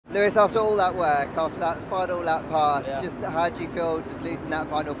Lewis, after all that work, after that final lap pass, Yeah. just how do you feel just losing that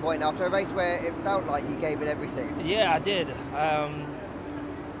final point after a race where it felt like you gave it everything? Yeah, I did. I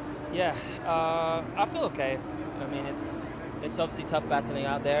feel okay. I mean, it's obviously tough battling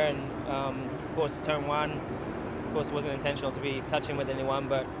out there, and of course, turn one, of course, wasn't intentional to be touching with anyone,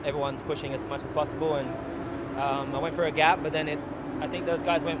 but everyone's pushing as much as possible, and I went for a gap, but then I think those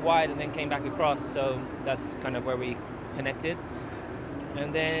guys went wide and then came back across, so that's kind of where we connected.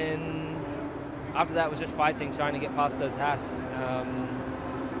 And then after that was just fighting, trying to get past those Haas.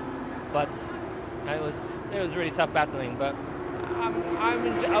 But it was really tough battling. But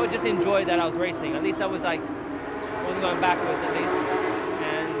I would just enjoy that I was racing. At least I wasn't going backwards at least.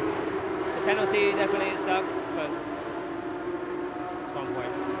 And the penalty, definitely it sucks, but